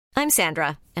I'm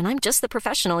Sandra, and I'm just the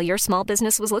professional your small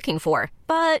business was looking for.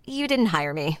 But you didn't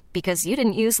hire me because you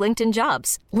didn't use LinkedIn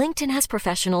Jobs. LinkedIn has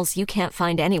professionals you can't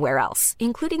find anywhere else,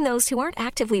 including those who aren't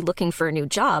actively looking for a new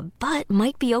job, but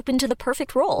might be open to the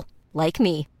perfect role, like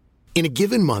me. In a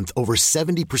given month, over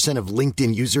 70% of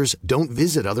LinkedIn users don't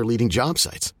visit other leading job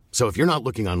sites. So if you're not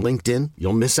looking on LinkedIn,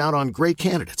 you'll miss out on great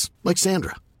candidates like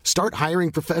Sandra. Start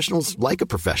hiring professionals like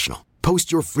a professional.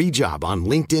 Post your free job on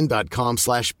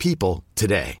linkedin.com/people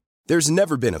today. There's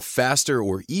never been a faster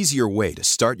or easier way to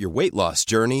start your weight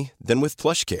loss journey than with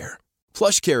PlushCare.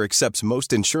 PlushCare accepts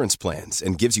most insurance plans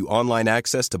and gives you online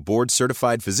access to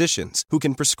board-certified physicians who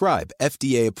can prescribe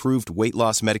FDA-approved weight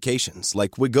loss medications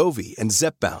like Wegovy and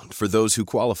Zepbound for those who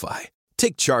qualify.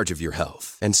 Take charge of your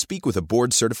health and speak with a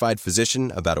board-certified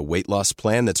physician about a weight loss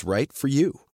plan that's right for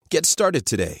you. Get started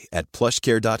today at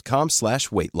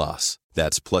plushcare.com/weightloss.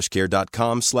 That's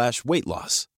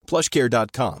plushcare.com/weightloss.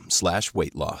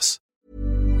 plushcare.com/weightloss.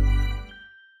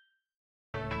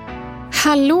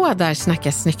 Hallå där,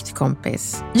 Snacka snyggt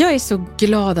kompis. Jag är så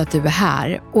glad att du är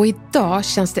här och idag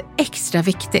känns det extra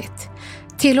viktigt.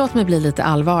 Tillåt mig bli lite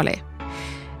allvarlig.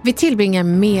 Vi tillbringar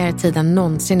mer tid än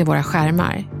någonsin i våra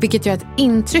skärmar, vilket gör att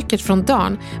intrycket från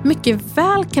dagen mycket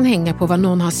väl kan hänga på vad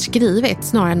någon har skrivit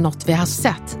snarare än något vi har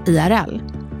sett IRL.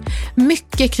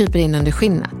 Mycket kryper in under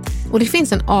skinnet och det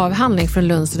finns en avhandling från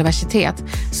Lunds universitet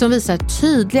som visar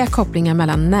tydliga kopplingar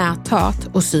mellan näthat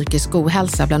och psykisk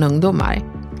ohälsa bland ungdomar.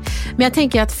 Men jag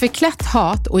tänker att förklätt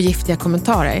hat och giftiga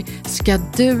kommentarer ska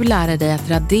du lära dig att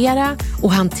radera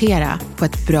och hantera på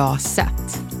ett bra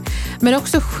sätt. Men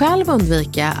också själv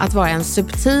undvika att vara en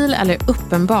subtil eller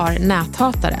uppenbar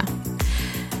näthatare.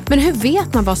 Men hur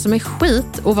vet man vad som är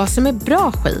skit och vad som är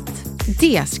bra skit?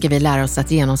 Det ska vi lära oss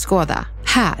att genomskåda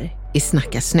här i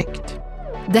Snacka snyggt.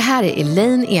 Det här är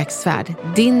Elaine Eksvärd,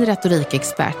 din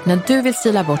retorikexpert när du vill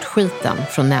stila bort skiten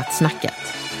från nätsnacket.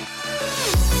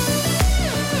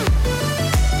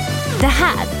 Det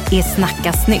här är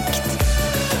Snacka snyggt.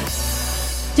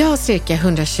 Jag har cirka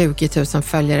 120 000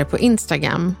 följare på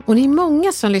Instagram och det är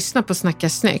många som lyssnar på Snacka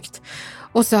snyggt.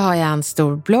 Och så har jag en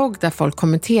stor blogg där folk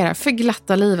kommenterar för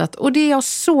glatta livet och det är jag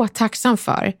så tacksam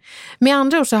för. Med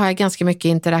andra ord så har jag ganska mycket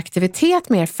interaktivitet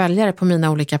med er följare på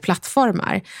mina olika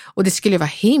plattformar. Och det skulle vara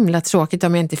himla tråkigt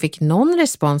om jag inte fick någon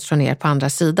respons från er på andra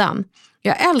sidan.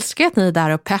 Jag älskar att ni är där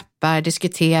och peppar,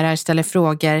 diskuterar, ställer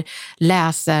frågor,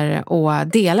 läser och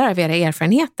delar av era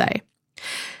erfarenheter.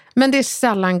 Men det är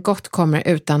sällan gott kommer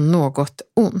utan något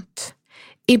ont.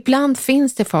 Ibland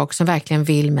finns det folk som verkligen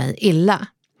vill mig illa.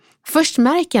 Först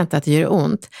märker jag inte att det gör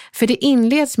ont, för det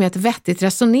inleds med ett vettigt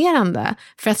resonerande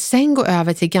för att sen gå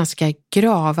över till ganska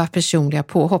grava personliga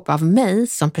påhopp av mig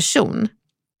som person.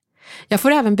 Jag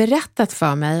får även berättat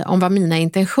för mig om vad mina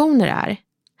intentioner är.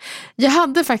 Jag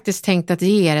hade faktiskt tänkt att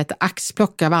ge er ett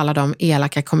axplock av alla de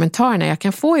elaka kommentarerna jag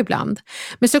kan få ibland.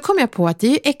 Men så kom jag på att det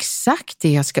är ju exakt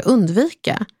det jag ska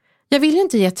undvika. Jag vill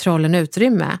inte ge trollen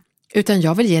utrymme, utan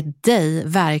jag vill ge dig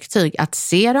verktyg att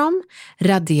se dem,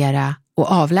 radera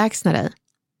och avlägsna dig.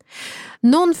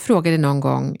 Någon frågade någon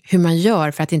gång hur man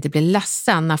gör för att inte bli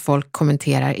ledsen när folk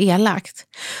kommenterar elakt.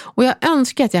 Och jag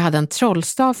önskar att jag hade en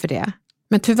trollstav för det,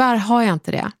 men tyvärr har jag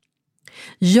inte det.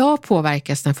 Jag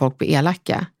påverkas när folk blir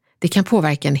elaka. Det kan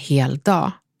påverka en hel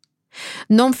dag.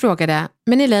 Någon frågade,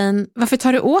 men Elaine, varför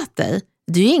tar du åt dig?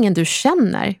 Det är ju ingen du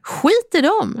känner. Skit i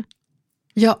dem.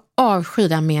 Jag avskyr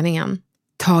den meningen.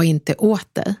 Ta inte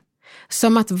åt dig.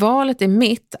 Som att valet är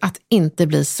mitt att inte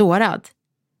bli sårad.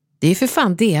 Det är ju för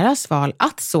fan deras val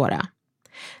att såra.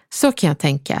 Så kan jag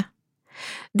tänka.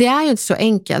 Det är ju inte så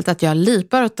enkelt att jag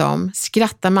lipar åt dem,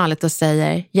 skrattar malligt och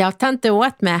säger jag tar inte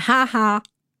åt mig, haha.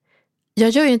 Jag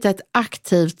gör ju inte ett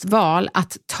aktivt val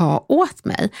att ta åt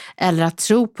mig eller att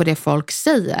tro på det folk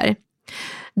säger.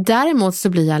 Däremot så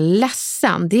blir jag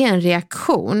ledsen. Det är en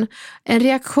reaktion. En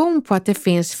reaktion på att det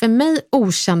finns för mig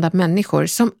okända människor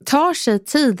som tar sig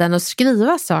tiden att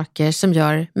skriva saker som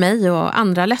gör mig och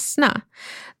andra ledsna.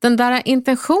 Den där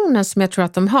intentionen som jag tror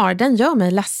att de har, den gör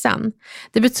mig ledsen.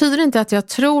 Det betyder inte att jag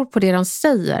tror på det de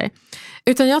säger.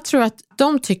 Utan jag tror att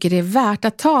de tycker det är värt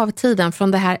att ta av tiden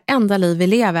från det här enda liv vi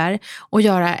lever och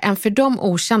göra en för dem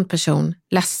okänd person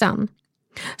ledsen.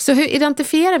 Så hur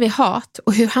identifierar vi hat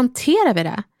och hur hanterar vi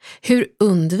det? Hur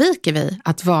undviker vi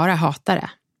att vara hatare?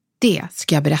 Det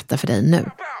ska jag berätta för dig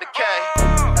nu.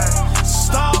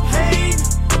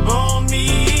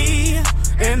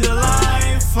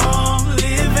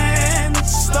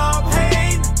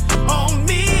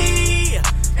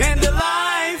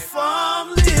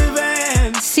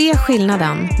 Se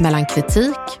skillnaden mellan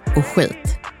kritik och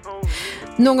skit.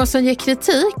 Någon som ger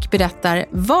kritik berättar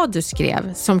vad du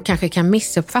skrev som kanske kan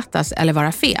missuppfattas eller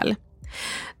vara fel.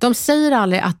 De säger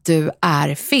aldrig att du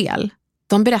är fel.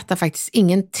 De berättar faktiskt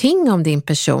ingenting om din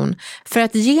person. För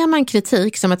att ger man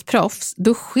kritik som ett proffs,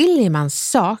 då skiljer man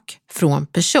sak från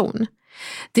person.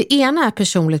 Det ena är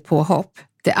personligt påhopp,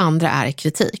 det andra är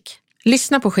kritik.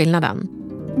 Lyssna på skillnaden.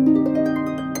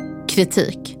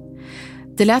 Kritik.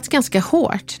 Det lät ganska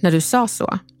hårt när du sa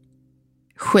så.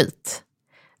 Skit.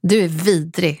 Du är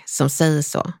vidrig som säger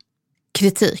så.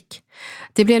 Kritik.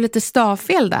 Det blev lite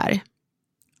stavfel där.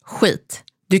 Skit.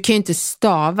 Du kan ju inte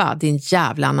stava, din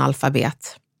jävla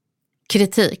analfabet.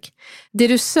 Kritik. Det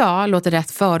du sa låter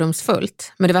rätt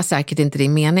fördomsfullt, men det var säkert inte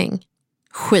din mening.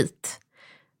 Skit.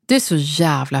 Du är så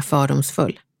jävla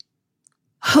fördomsfull.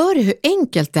 Hör hur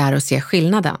enkelt det är att se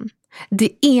skillnaden.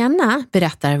 Det ena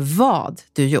berättar vad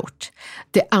du gjort.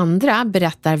 Det andra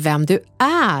berättar vem du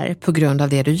är på grund av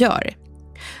det du gör.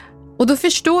 Och då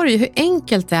förstår du hur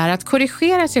enkelt det är att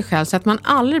korrigera sig själv så att man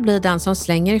aldrig blir den som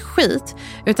slänger skit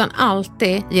utan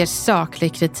alltid ger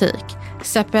saklig kritik.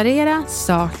 Separera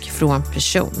sak från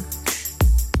person.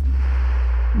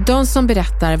 De som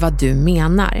berättar vad du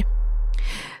menar.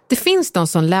 Det finns de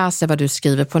som läser vad du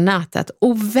skriver på nätet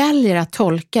och väljer att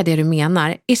tolka det du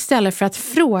menar istället för att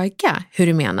fråga hur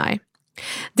du menar.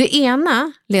 Det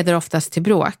ena leder oftast till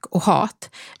bråk och hat,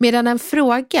 medan en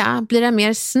fråga blir en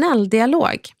mer snäll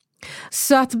dialog.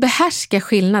 Så att behärska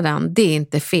skillnaden, det är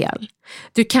inte fel.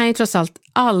 Du kan ju trots allt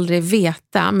aldrig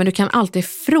veta, men du kan alltid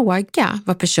fråga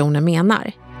vad personen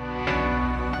menar.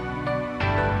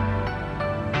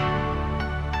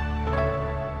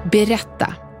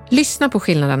 Berätta. Lyssna på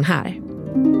skillnaden här.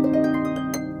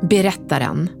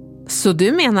 Berättaren. Så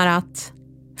du menar att...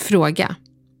 Fråga.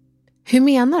 Hur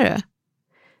menar du?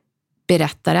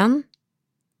 Berättaren.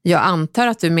 Jag antar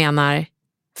att du menar...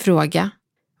 Fråga.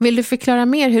 Vill du förklara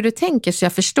mer hur du tänker så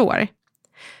jag förstår?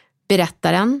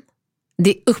 Berättaren. Det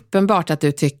är uppenbart att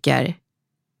du tycker...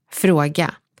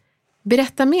 Fråga.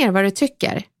 Berätta mer vad du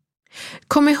tycker.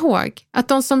 Kom ihåg att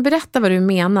de som berättar vad du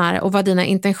menar och vad dina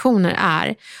intentioner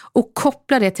är och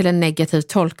kopplar det till en negativ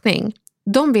tolkning,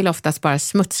 de vill oftast bara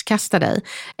smutskasta dig.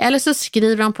 Eller så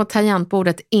skriver de på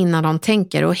tangentbordet innan de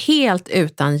tänker och helt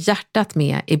utan hjärtat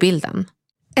med i bilden.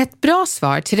 Ett bra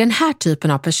svar till den här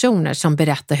typen av personer som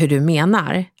berättar hur du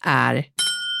menar är: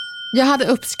 jag hade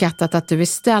uppskattat att du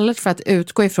istället för att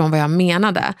utgå ifrån vad jag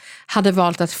menade hade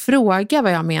valt att fråga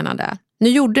vad jag menade. Nu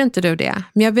gjorde inte du det,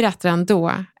 men jag berättar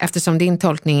ändå eftersom din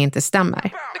tolkning inte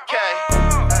stämmer.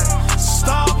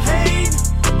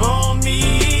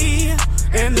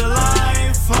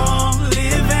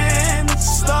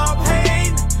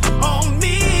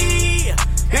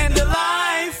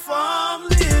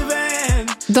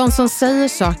 De som säger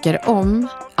saker om,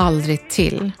 aldrig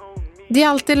till. Det är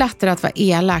alltid lättare att vara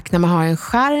elak när man har en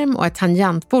skärm och ett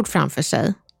tangentbord framför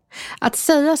sig. Att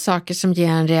säga saker som ger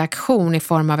en reaktion i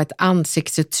form av ett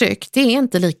ansiktsuttryck, det är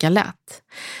inte lika lätt.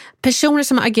 Personer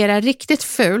som agerar riktigt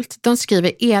fult, de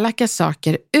skriver elaka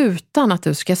saker utan att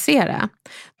du ska se det.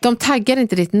 De taggar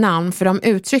inte ditt namn för de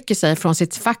uttrycker sig från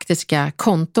sitt faktiska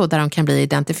konto där de kan bli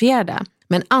identifierade.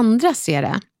 Men andra ser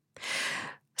det.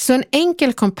 Så en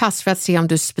enkel kompass för att se om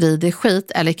du sprider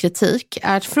skit eller kritik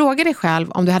är att fråga dig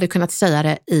själv om du hade kunnat säga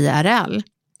det IRL.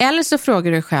 Eller så frågar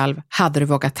du dig själv, hade du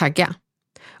vågat tagga?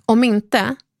 Om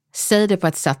inte, säg det på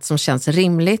ett sätt som känns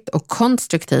rimligt och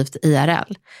konstruktivt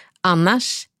IRL.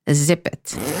 Annars, zip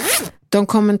it. De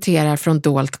kommenterar från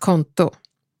dolt konto.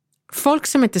 Folk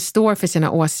som inte står för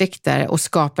sina åsikter och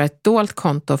skapar ett dolt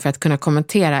konto för att kunna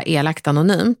kommentera elakt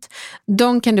anonymt,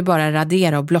 de kan du bara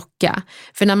radera och blocka.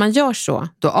 För när man gör så,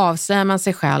 då avslöjar man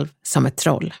sig själv som ett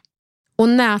troll. Och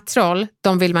nättroll,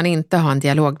 de vill man inte ha en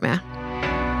dialog med.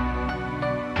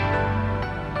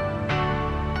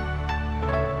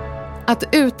 Att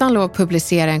utan lov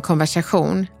publicera en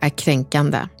konversation är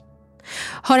kränkande.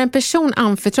 Har en person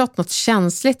anförtrott något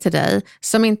känsligt till dig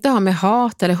som inte har med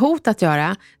hat eller hot att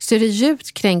göra, så är det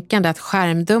djupt kränkande att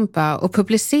skärmdumpa och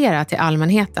publicera till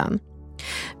allmänheten.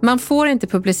 Man får inte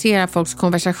publicera folks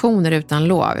konversationer utan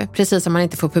lov, precis som man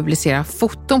inte får publicera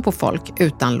foton på folk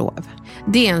utan lov.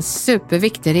 Det är en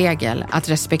superviktig regel att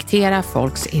respektera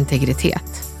folks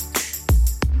integritet.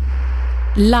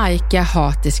 Lajka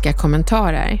hatiska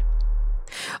kommentarer.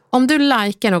 Om du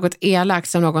likar något elakt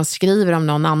som någon skriver om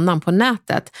någon annan på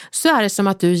nätet, så är det som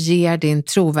att du ger din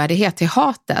trovärdighet till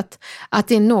hatet, att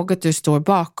det är något du står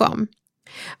bakom.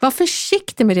 Var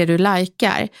försiktig med det du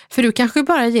likar, för du kanske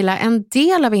bara gillar en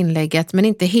del av inlägget men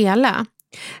inte hela.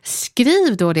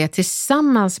 Skriv då det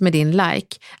tillsammans med din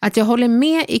like, att jag håller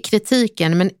med i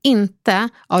kritiken men inte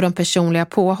av de personliga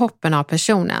påhoppen av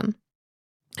personen.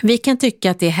 Vi kan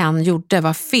tycka att det hen gjorde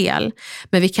var fel,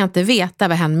 men vi kan inte veta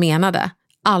vad hen menade.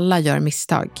 Alla gör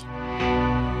misstag.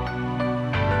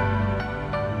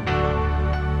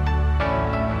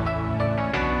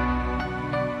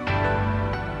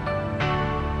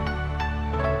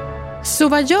 Så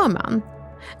vad gör man?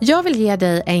 Jag vill ge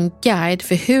dig en guide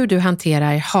för hur du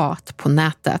hanterar hat på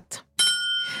nätet.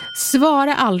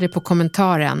 Svara aldrig på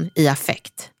kommentaren i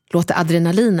affekt. Låt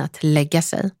adrenalinet lägga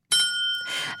sig.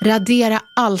 Radera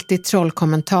alltid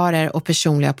trollkommentarer och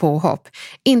personliga påhopp.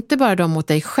 Inte bara de mot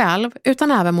dig själv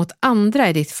utan även mot andra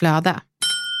i ditt flöde.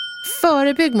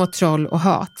 Förebygg mot troll och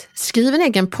hat. Skriv en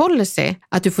egen policy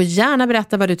att du får gärna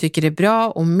berätta vad du tycker är bra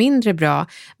och mindre bra,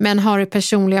 men har du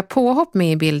personliga påhopp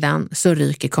med i bilden så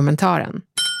ryker kommentaren.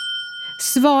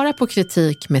 Svara på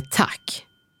kritik med tack.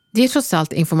 Det är trots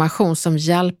allt information som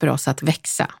hjälper oss att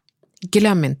växa.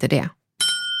 Glöm inte det.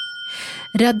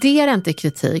 Radera inte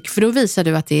kritik, för då visar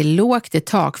du att det är lågt i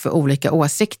tak för olika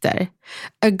åsikter.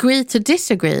 Agree to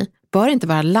disagree bör inte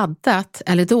vara laddat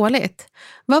eller dåligt.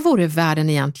 Vad vore världen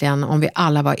egentligen om vi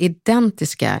alla var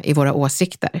identiska i våra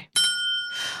åsikter?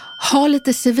 Ha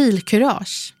lite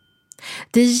civilkurage.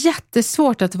 Det är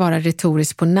jättesvårt att vara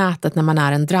retorisk på nätet när man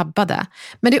är en drabbade,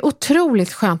 men det är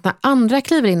otroligt skönt när andra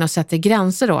kliver in och sätter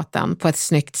gränser åt den på ett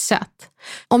snyggt sätt.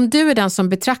 Om du är den som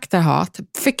betraktar hat,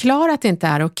 förklara att det inte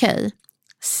är okej.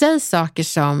 Säg saker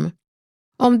som: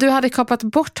 om du hade kapat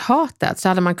bort hatet så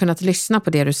hade man kunnat lyssna på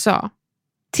det du sa.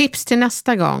 Tips till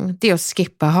nästa gång, det är att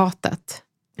skippa hatet.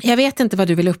 Jag vet inte vad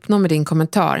du vill uppnå med din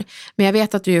kommentar, men jag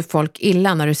vet att du gör folk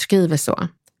illa när du skriver så.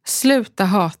 Sluta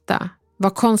hata, var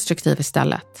konstruktiv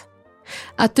istället.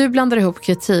 Att du blandar ihop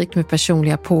kritik med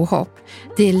personliga påhopp,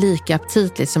 det är lika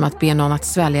aptitligt som att be någon att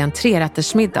svälja en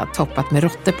 3-rättersmiddag toppat med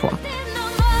råttor på.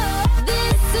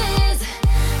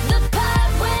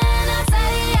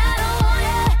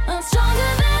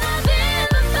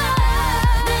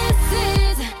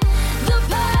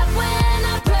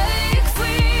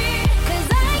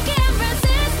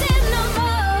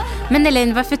 Men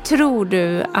Elaine, varför tror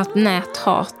du att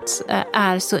näthat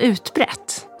är så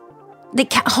utbrett?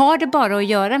 Har det bara att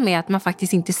göra med att man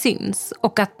faktiskt inte syns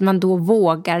och att man då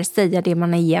vågar säga det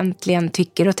man egentligen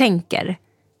tycker och tänker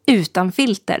utan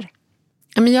filter?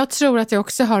 Men jag tror att det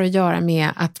också har att göra med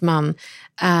att man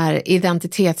är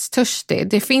identitetstörstig.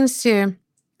 Det finns ju,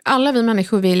 alla vi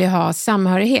människor vill ju ha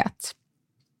samhörighet.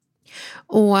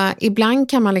 Och ibland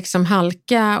kan man liksom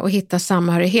halka och hitta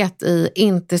samhörighet i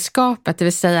inteskapet, det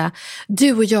vill säga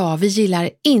du och jag, vi gillar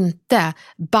inte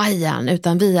Bayern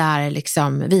utan vi är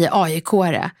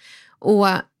AIK-are. Och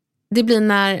det blir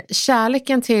när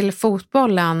kärleken till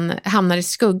fotbollen hamnar i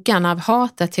skuggan av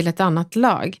hatet till ett annat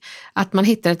lag, att man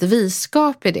hittar ett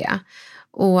viskap i det.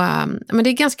 Men det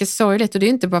är ganska sorgligt, och det är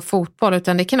inte bara fotboll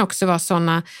utan det kan också vara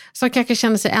sådana som kanske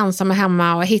känner sig ensamma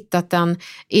hemma och har hittat en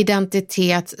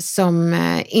identitet som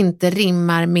inte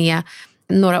rimmar med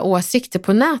några åsikter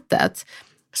på nätet.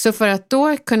 Så för att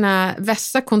då kunna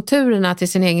vässa konturerna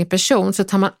till sin egen person så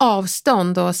tar man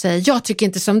avstånd och säger jag tycker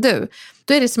inte som du.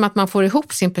 Då är det som att man får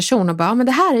ihop sin person och bara men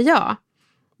det här är jag.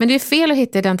 Men det är fel att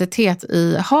hitta identitet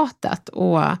i hatet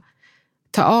och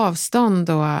ta avstånd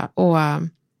och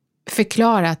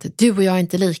förklara att du och jag är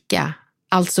inte lika,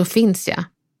 alltså finns jag.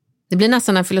 Det blir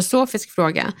nästan en filosofisk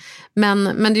fråga.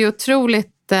 Men det är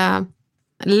otroligt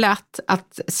lätt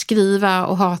att skriva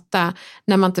och hata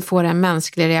när man inte får en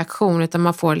mänsklig reaktion utan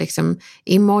man får liksom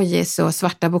emojis och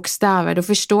svarta bokstäver. Då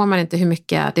förstår man inte hur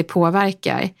mycket det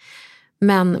påverkar.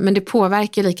 Men det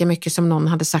påverkar lika mycket som någon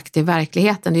hade sagt i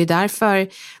verkligheten. Det är därför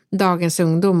dagens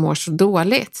ungdom mår så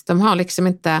dåligt. De har liksom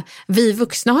inte, vi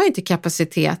vuxna har inte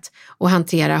kapacitet att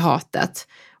hantera hatet.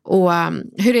 Och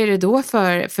hur är det då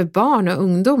för barn och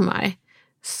ungdomar?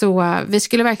 Så vi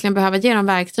skulle verkligen behöva ge dem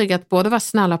verktyg att både vara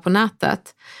snälla på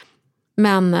nätet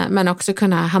men också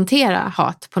kunna hantera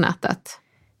hat på nätet.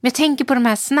 Men jag tänker på de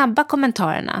här snabba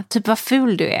kommentarerna. Typ vad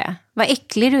ful du är, vad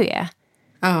äcklig du är.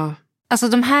 Ja. Alltså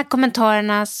de här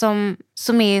kommentarerna som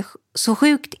är så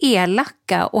sjukt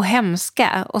elaka och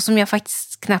hemska och som jag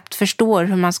faktiskt knappt förstår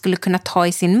hur man skulle kunna ta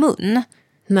i sin mun.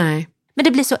 Nej. Men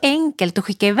det blir så enkelt att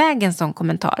skicka iväg en sån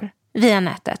kommentar via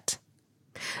nätet.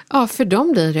 Ja, för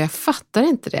dem blir det. Jag fattar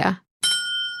inte det.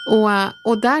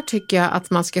 Och där tycker jag att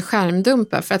man ska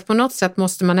skärmdumpa. För att på något sätt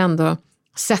måste man ändå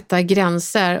sätta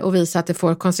gränser och visa att det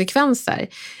får konsekvenser.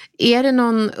 Är det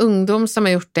någon ungdom som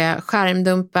har gjort det,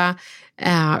 skärmdumpa,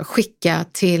 skicka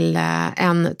till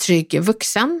en trygg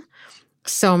vuxen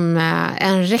som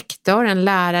en rektor, en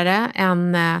lärare,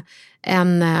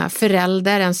 en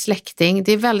förälder, en släkting.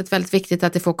 Det är väldigt, väldigt viktigt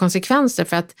att det får konsekvenser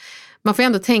för att man får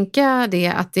ändå tänka det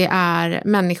att det är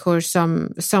människor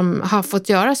som har fått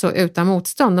göra så utan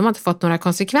motstånd. De har inte fått några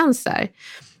konsekvenser.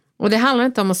 Och det handlar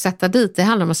inte om att sätta dit, det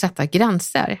handlar om att sätta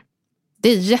gränser. Det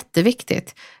är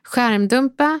jätteviktigt.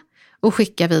 Skärmdumpa och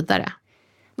skicka vidare.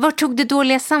 Var tog det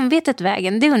dåliga samvetet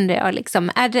vägen? Det undrar jag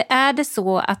liksom. Är det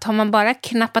så att har man bara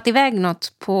knappat iväg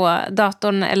något på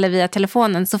datorn eller via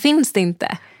telefonen så finns det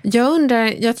inte?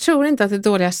 Jag tror inte att det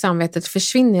dåliga samvetet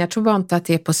försvinner. Jag tror bara inte att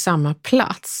det är på samma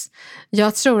plats.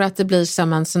 Jag tror att det blir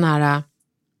som en sån här...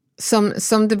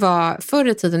 Som det var förr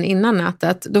i tiden innan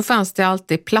nätet, då fanns det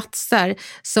alltid platser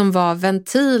som var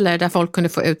ventiler där folk kunde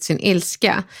få ut sin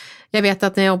ilska. Jag vet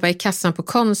att när jag jobbade i kassan på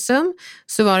Konsum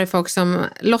så var det folk som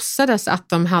låtsades att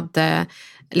de hade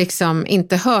liksom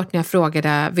inte hört när jag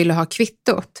frågade ville ha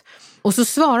kvittot. Och så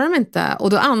svarar de inte och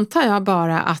då antar jag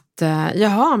bara att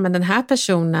jaha, men den här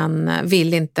personen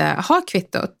vill inte ha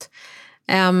kvittot.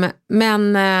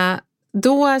 Men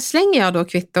då slänger jag då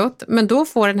kvittot, men då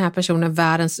får den här personen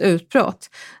världens utbrott.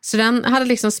 Så den hade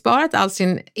liksom sparat all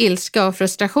sin ilska och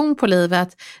frustration på livet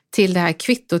till det här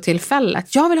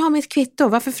kvittotillfället. Jag vill ha mitt kvitto,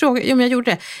 varför frågar jag om jag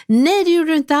gjorde det? Nej, det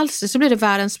gjorde du inte alls, så blir det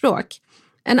världens språk.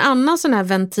 En annan sån här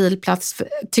ventilplats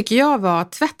tycker jag var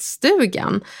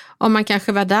tvättstugan. Om man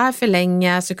kanske var där för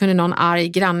länge så kunde någon arg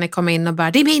granne komma in och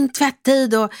bara, det är min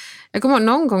tvätttid. Och jag kommer ihåg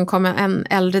någon gång kom en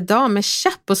äldre dam med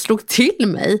käpp och slog till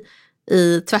mig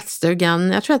i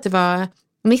tvättstugan. Jag tror att det var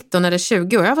 19 eller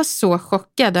 20 år. Jag var så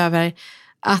chockad över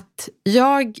att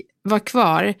jag var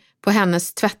kvar på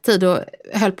hennes tvätttid och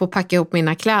höll på att packa ihop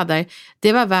mina kläder.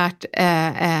 Det var värt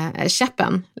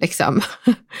käppen liksom.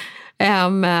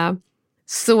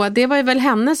 Så det var ju väl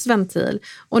hennes ventil.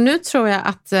 Och nu tror jag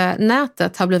att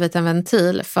nätet har blivit en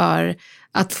ventil för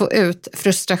att få ut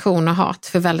frustration och hat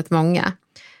för väldigt många.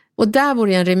 Och där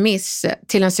vore en remiss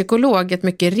till en psykolog ett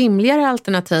mycket rimligare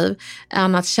alternativ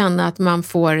än att känna att man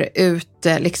får ut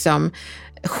liksom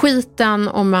skiten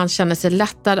om man känner sig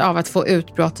lättad av att få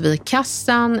utbrott vid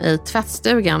kassan, i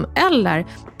tvättstugan eller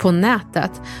på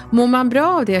nätet. Mår man bra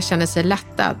av det och känner sig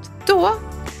lättad, då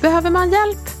behöver man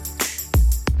hjälp.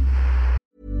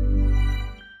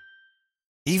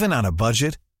 Even on a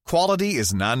budget, quality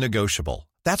is non-negotiable.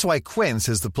 That's why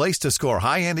Quince is the place to score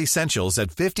high-end essentials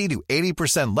at 50 to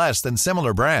 80% less than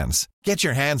similar brands. Get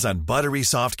your hands on buttery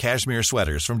soft cashmere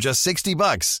sweaters from just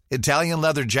 $60, Italian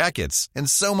leather jackets, and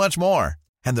so much more.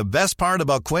 And the best part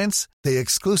about Quince, they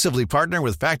exclusively partner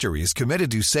with factories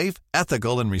committed to safe,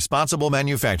 ethical, and responsible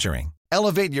manufacturing.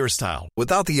 Elevate your style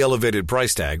without the elevated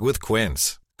price tag with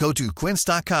Quince. Go to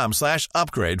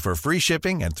quince.com/upgrade for free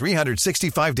shipping and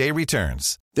 365-day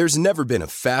returns. There's never been a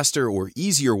faster or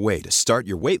easier way to start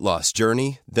your weight loss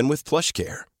journey than with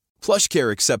PlushCare.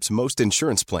 PlushCare accepts most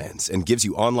insurance plans and gives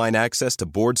you online access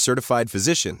to board-certified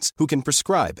physicians who can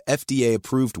prescribe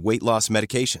FDA-approved weight loss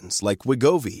medications like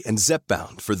Wegovy and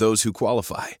Zepbound for those who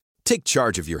qualify. Take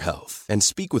charge of your health and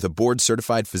speak with a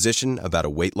board-certified physician about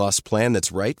a weight loss plan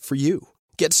that's right for you.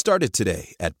 Get started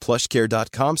today at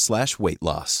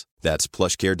plushcare.com/weightloss. That's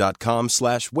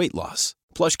plushcare.com/weightloss.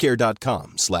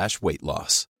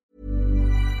 plushcare.com/weightloss.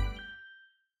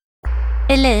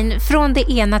 Elaine, från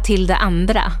det ena till det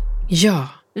andra. Ja.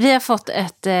 Vi har fått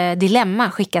ett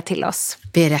dilemma skickat till oss.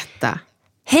 Berätta.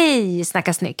 Hej,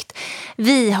 Snacka snyggt.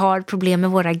 Vi har problem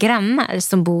med våra grannar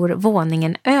som bor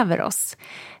våningen över oss.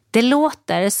 Det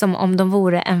låter som om de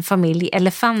vore en familj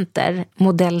elefanter,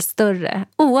 modell större,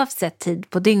 oavsett tid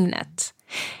på dygnet.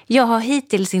 Jag har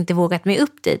hittills inte vågat mig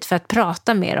upp dit för att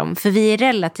prata med dem, för vi är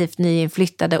relativt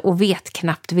nyinflyttade och vet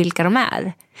knappt vilka de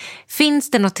är.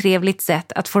 Finns det något trevligt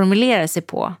sätt att formulera sig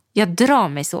på? Jag drar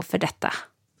mig så för detta.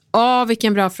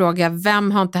 Vilken bra fråga.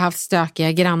 Vem har inte haft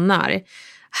stökiga grannar?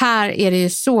 Här är det ju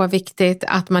så viktigt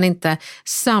att man inte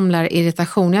samlar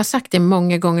irritation. Jag har sagt det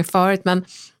många gånger förut, men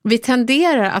vi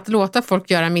tenderar att låta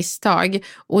folk göra misstag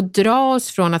och dra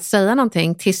oss från att säga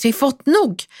någonting tills vi fått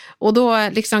nog. Och då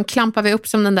liksom klampar vi upp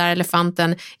som den där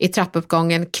elefanten i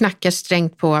trappuppgången, knackar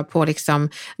strängt på liksom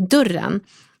dörren.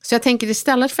 Så jag tänker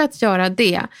istället för att göra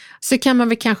det så kan man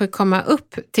väl kanske komma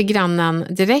upp till grannen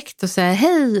direkt och säga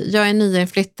hej, jag är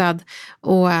nyinflyttad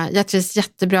och jag trivs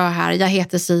jättebra här, jag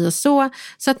heter si och så.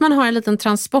 Så att man har en liten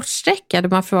transportsträcka där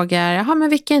man frågar, jaha, men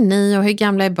vilka är ni och hur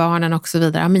gamla är barnen och så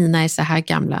vidare. Mina är så här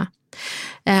gamla.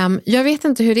 Jag vet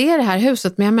inte hur det är i det här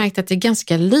huset, men jag har märkt att det är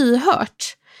ganska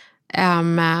lyhört.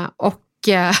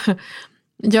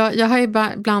 Jag har ju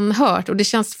ibland hört, och det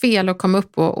känns fel att komma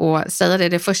upp och säga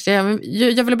det första.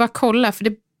 Jag ville bara kolla, för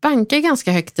det bankar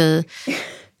ganska högt i...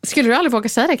 Skulle du aldrig våga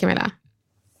säga det, Camilla?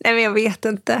 Nej, men jag vet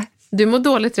inte. Du mår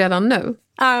dåligt redan nu.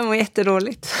 Ja, jag mår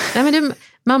jättedåligt. Nej, men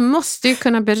man måste ju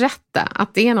kunna berätta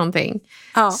att det är någonting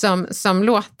som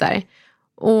låter.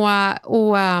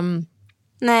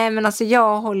 Nej, men alltså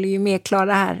jag håller ju med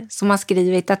Klara här, som har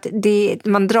skrivit att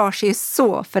man drar sig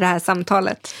så för det här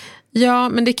samtalet. Ja,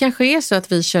 men det kanske är så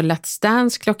att vi kör Let's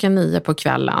Dance 9:00 på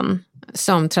kvällen.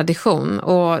 som tradition.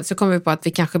 Och så kommer vi på att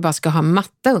vi kanske bara ska ha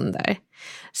matta under.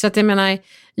 Så att jag menar,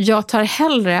 jag tar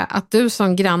hellre att du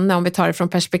som granne, om vi tar det från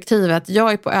perspektivet,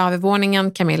 jag är på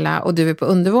övervåningen, Camilla, och du är på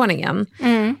undervåningen.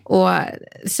 Och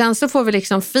sen så får vi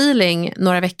liksom feeling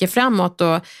några veckor framåt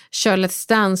och kör Let's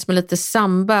Dance med lite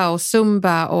samba och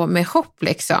zumba och med hopp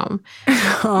liksom.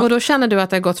 Och då känner du att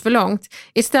det har gått för långt.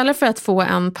 Istället för att få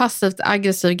en passivt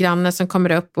aggressiv granne som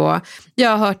kommer upp och jag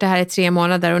har hört det här i 3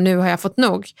 månader och nu har jag fått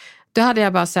nog. Då hade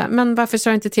jag bara sagt, men varför sa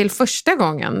du inte till första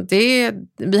gången? Vi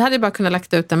hade bara kunnat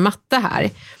lagt ut en matta här.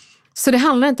 Så det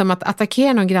handlar inte om att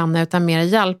attackera någon granne utan mer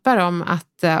hjälpa dem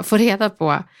att få reda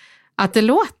på att det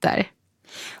låter.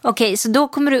 Okej, så då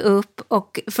kommer du upp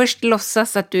och först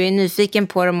låtsas att du är nyfiken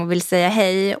på dem och vill säga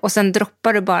hej. Och sen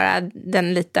droppar du bara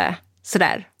den lite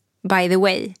sådär, by the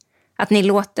way. Att ni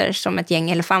låter som ett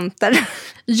gäng elefanter.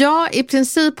 Ja, i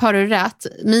princip har du rätt,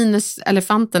 minus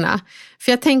elefanterna.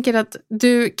 För jag tänker att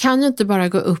du kan ju inte bara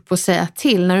gå upp och säga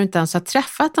till när du inte ens har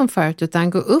träffat dem förut, utan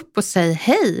gå upp och säga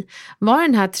hej. Var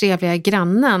den här trevliga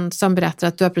grannen som berättar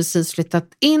att du har precis flyttat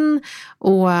in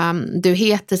och du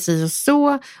heter si och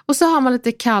så. Och så har man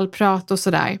lite kallprat och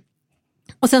sådär.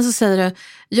 Och sen så säger du,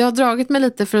 jag har dragit mig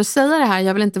lite för att säga det här.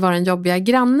 Jag vill inte vara den jobbiga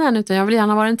grannen utan jag vill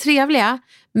gärna vara den trevliga.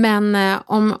 Men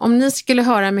om ni skulle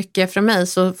höra mycket från mig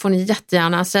så får ni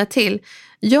jättegärna säga till.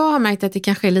 Jag har märkt att det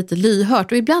kanske är lite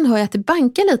lyhört och ibland hör jag att det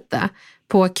bankar lite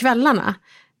på kvällarna.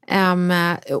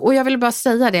 Och jag vill bara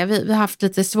säga det, vi har haft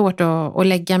lite svårt att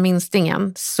lägga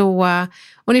minstingen.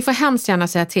 Och ni får hemskt gärna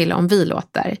säga till om vi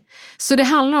låter. Så det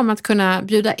handlar om att kunna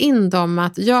bjuda in dem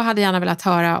att jag hade gärna velat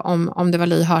höra om det var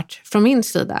lyhört från min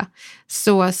sida.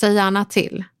 Så säg gärna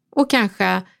till. Och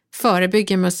kanske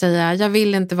förebygga med att säga jag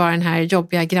vill inte vara den här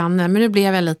jobbiga grannen men nu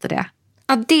blev jag lite det.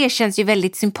 Ja, det känns ju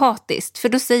väldigt sympatiskt. För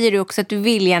då säger du också att du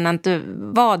vill gärna inte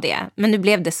vara det. Men nu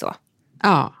blev det så.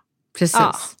 Ja, precis.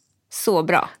 Ja, så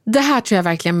bra. Det här tror jag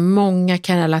verkligen många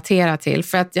kan relatera till.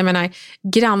 För att jag menar,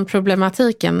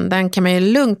 grannproblematiken, den kan man ju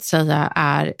lugnt säga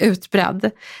är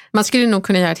utbredd. Man skulle nog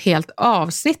kunna göra ett helt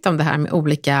avsnitt om det här med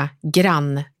olika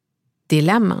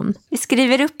granndilemman. Vi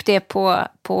skriver upp det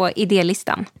på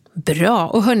idélistan. Bra,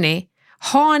 och hörni,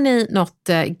 har ni något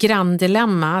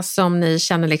granndilemma som ni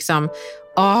känner liksom,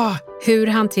 hur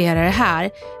hanterar det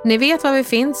här? Ni vet var vi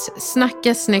finns,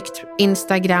 Snacka snyggt,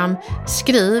 Instagram,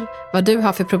 skriv vad du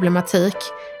har för problematik.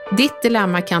 Ditt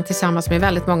dilemma kan tillsammans med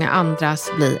väldigt många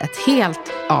andras bli ett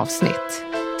helt avsnitt.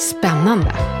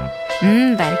 Spännande.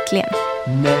 Verkligen.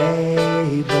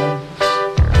 Neighbors,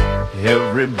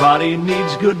 everybody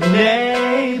needs good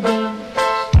neighbors.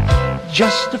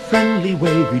 Just a friendly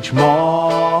wave each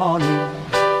morning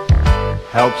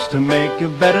helps to make a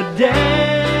better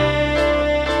day.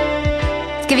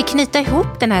 Ska vi knyta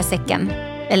ihop den här säcken,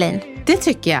 Elaine? Det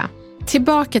tycker jag.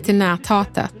 Tillbaka till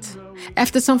näthatet.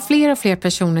 Eftersom fler och fler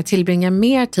personer tillbringar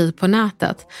mer tid på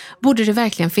nätet borde det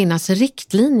verkligen finnas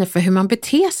riktlinjer för hur man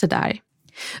beter sig där.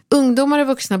 Ungdomar och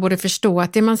vuxna borde förstå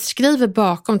att det man skriver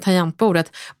bakom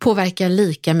tangentbordet påverkar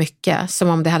lika mycket som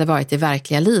om det hade varit i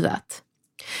verkliga livet.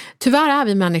 Tyvärr är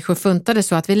vi människor funtade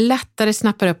så att vi lättare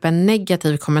snappar upp en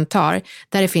negativ kommentar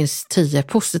där det finns 10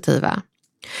 positiva.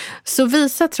 Så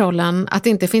visa trollen att det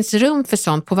inte finns rum för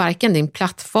sånt på varken din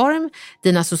plattform,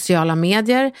 dina sociala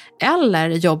medier eller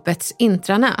jobbets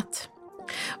intranät.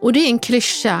 Och det är en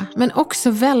klyscha men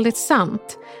också väldigt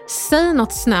sant. Säg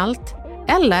något snällt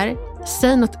eller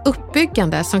säg något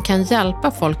uppbyggande som kan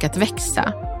hjälpa folk att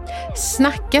växa.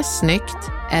 Snacka snyggt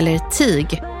eller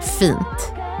tig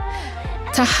fint.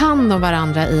 Ta hand om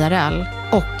varandra IRL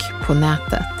och på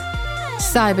nätet.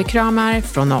 Cyberkramar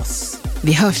från oss.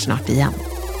 Vi hörs snart igen.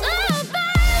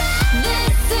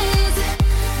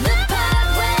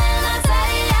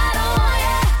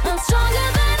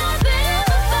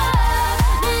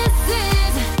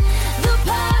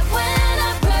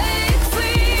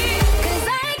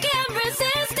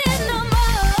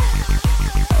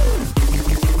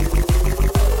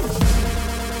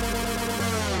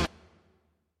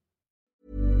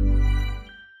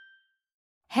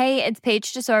 Hey, it's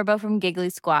Paige DeSorbo from Giggly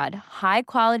Squad. High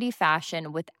quality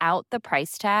fashion without the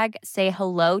price tag. Say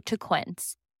hello to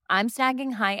Quince. I'm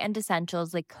snagging high-end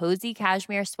essentials like cozy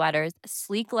cashmere sweaters,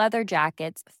 sleek leather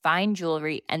jackets, fine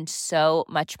jewelry, and so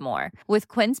much more. With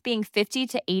Quince being 50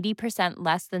 to 80%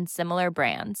 less than similar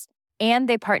brands. And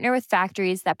they partner with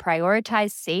factories that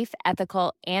prioritize safe,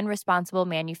 ethical, and responsible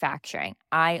manufacturing.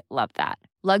 I love that.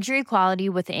 Luxury quality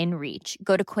within reach.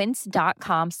 Go to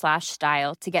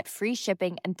quince.com/style to get free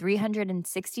shipping and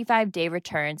 365-day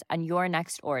returns on your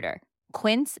next order.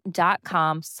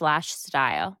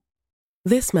 Quince.com/style.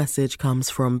 This message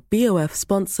comes from BOF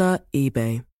sponsor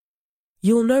eBay.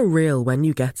 You'll know real when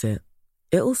you get it.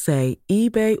 it'll say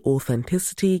eBay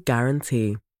Authenticity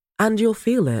Guarantee. And you'll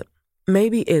feel it.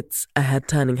 Maybe it's a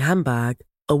head-turning handbag,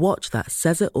 a watch that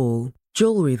says it all,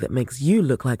 jewelry that makes you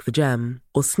look like the gem,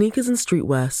 or sneakers and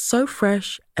streetwear so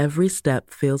fresh every step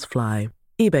feels fly.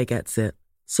 eBay gets it.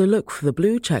 So look for the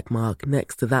blue check mark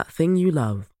next to that thing you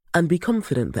love and be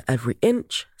confident that every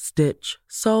inch, stitch,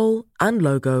 sole, and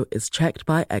logo is checked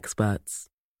by experts.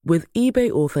 With eBay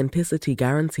Authenticity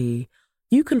Guarantee,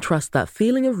 you can trust that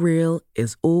feeling of real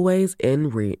is always in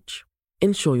reach.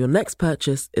 Ensure your next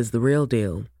purchase is the real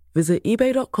deal. Visit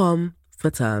ebay.com for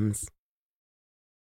terms.